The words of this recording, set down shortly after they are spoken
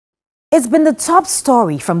It's been the top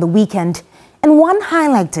story from the weekend, and one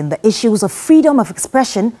highlighting the issues of freedom of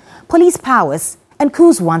expression, police powers, and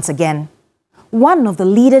coups once again. One of the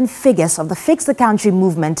leading figures of the Fix the Country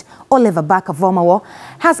movement, Barker-Vormawor,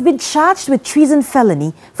 has been charged with treason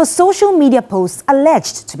felony for social media posts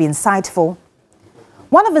alleged to be insightful.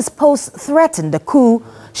 One of his posts threatened a coup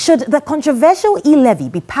should the controversial e-levy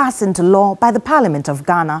be passed into law by the Parliament of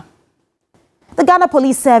Ghana. The Ghana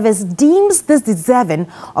Police Service deems this deserving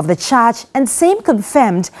of the charge and same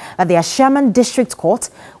confirmed that the Ashaman District Court,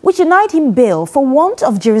 which denied him bail for want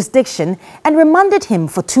of jurisdiction and remanded him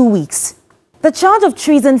for 2 weeks. The charge of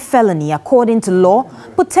treason felony, according to law,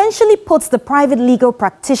 potentially puts the private legal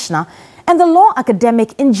practitioner and the law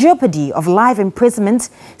academic in jeopardy of life imprisonment,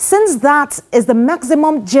 since that is the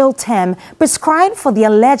maximum jail term prescribed for the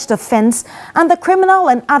alleged offence under Criminal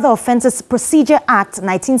and Other Offences Procedure Act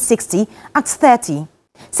 1960, Act 30.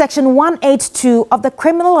 Section 182 of the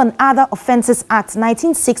Criminal and Other Offences Act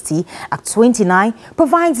 1960, Act 29,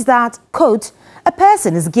 provides that, quote, a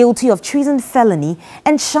person is guilty of treason felony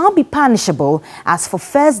and shall be punishable as for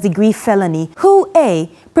first-degree felony who a.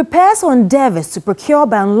 prepares or endeavours to procure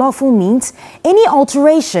by unlawful means any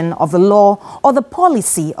alteration of the law or the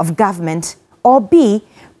policy of government, or b.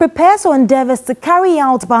 prepares or endeavours to carry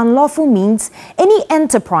out by unlawful means any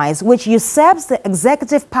enterprise which usurps the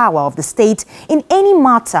executive power of the state in any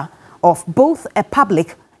matter of both a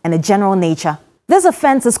public and a general nature. This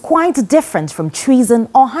offence is quite different from treason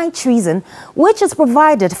or high treason, which is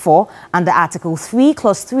provided for under Article 3,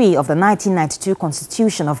 Clause 3 of the 1992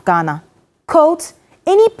 Constitution of Ghana. Quote,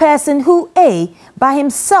 any person who a. by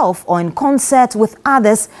himself or in concert with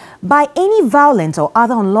others, by any violent or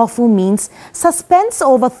other unlawful means, suspends,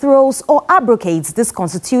 overthrows or abrogates this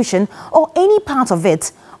Constitution or any part of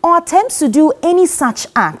it, or attempts to do any such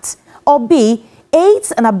act, or b.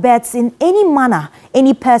 aids and abets in any manner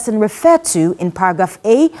any person referred to in paragraph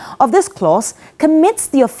A of this clause commits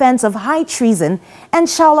the offence of high treason and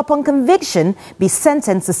shall upon conviction be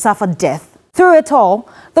sentenced to suffer death. Through it all,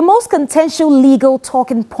 the most contentious legal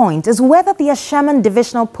talking point is whether the Ashaman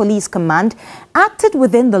Divisional Police Command acted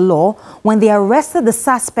within the law when they arrested the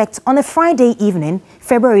suspect on a Friday evening,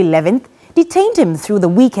 February 11th, detained him through the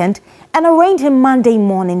weekend, and arraigned him Monday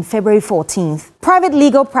morning, February 14th. Private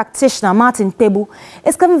legal practitioner Martin Pebu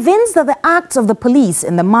is convinced that the act of the police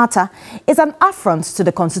in the matter is an affront to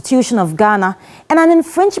the Constitution of Ghana and an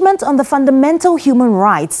infringement on the fundamental human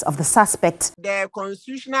rights of the suspect. The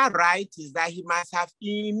constitutional right is that he must have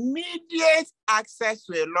immediate access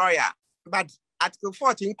to a lawyer. But Article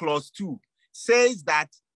 14, Clause 2 says that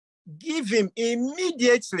give him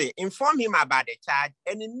immediately, inform him about the charge,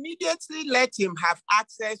 and immediately let him have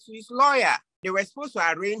access to his lawyer. They were supposed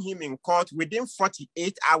to arraign him in court within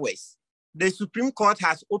 48 hours. The Supreme Court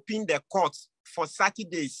has opened the courts for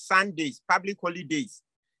Saturdays, Sundays, public holidays.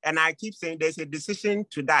 And I keep saying there's a decision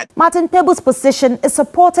to that. Martin Pebu's position is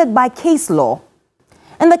supported by case law.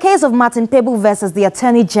 In the case of Martin Pebu versus the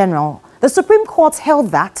Attorney General, the Supreme Court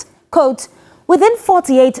held that, quote, within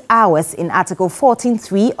 48 hours in Article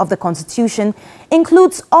 14.3 of the Constitution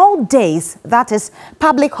includes all days, that is,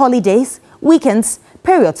 public holidays, weekends,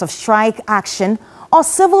 periods of strike action, or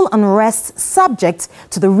civil unrest subject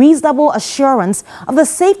to the reasonable assurance of the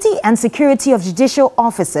safety and security of judicial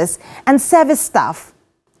officers and service staff.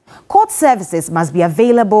 Court services must be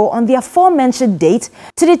available on the aforementioned date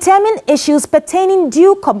to determine issues pertaining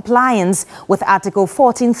due compliance with Article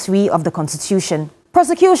 14.3 of the Constitution.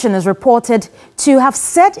 Prosecution is reported to have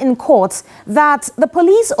said in court that the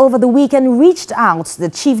police over the weekend reached out to the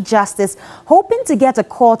Chief Justice hoping to get a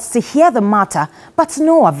court to hear the matter, but to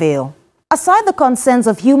no avail. Aside the concerns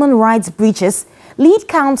of human rights breaches, lead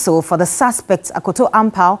counsel for the suspect, Akoto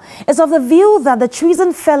Ampao, is of the view that the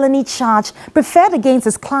treason felony charge preferred against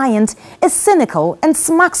his client is cynical and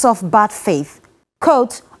smacks of bad faith.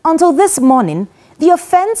 Quote, until this morning, the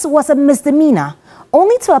offence was a misdemeanor,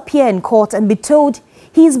 only to appear in court and be told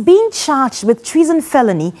he is being charged with treason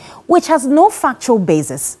felony, which has no factual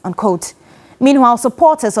basis, unquote. Meanwhile,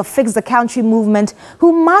 supporters of Fix the Country movement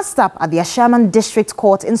who massed up at the Ashaman District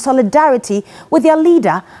Court in solidarity with their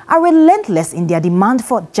leader are relentless in their demand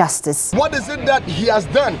for justice. What is it that he has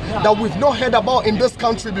done that we've not heard about in this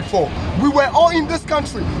country before? We were all in this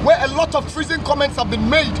country where a lot of treason comments have been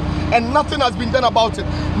made, and nothing has been done about it.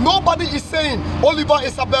 Nobody is saying Oliver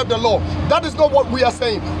is above the law. That is not what we are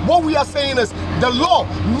saying. What we are saying is the law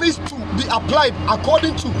needs to be applied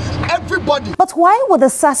according to everybody. But why would the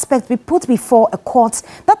suspect be put before a court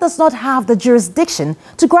that does not have the jurisdiction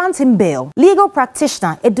to grant him bail? Legal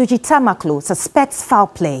practitioner Judith Awortwi-Tandoh suspects foul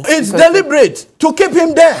play. It's deliberate to keep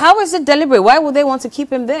him there. How is it deliberate? Why would they want to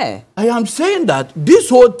keep him there? I am saying that this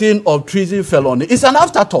whole thing of treason felony is an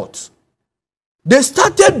afterthought. They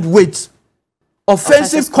started with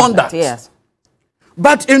offensive conduct. Yes.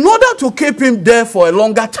 But in order to keep him there for a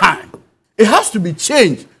longer time, it has to be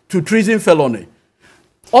changed to treason felony.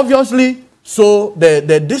 Obviously, so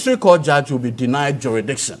the district court judge will be denied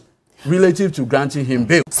jurisdiction relative to granting him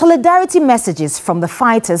bail. Solidarity messages from the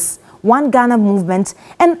fighters, One Ghana movement,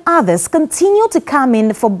 and others continue to come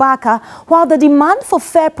in for Barker while the demand for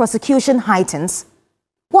fair prosecution heightens.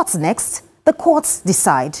 What's next? The courts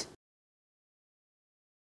decide.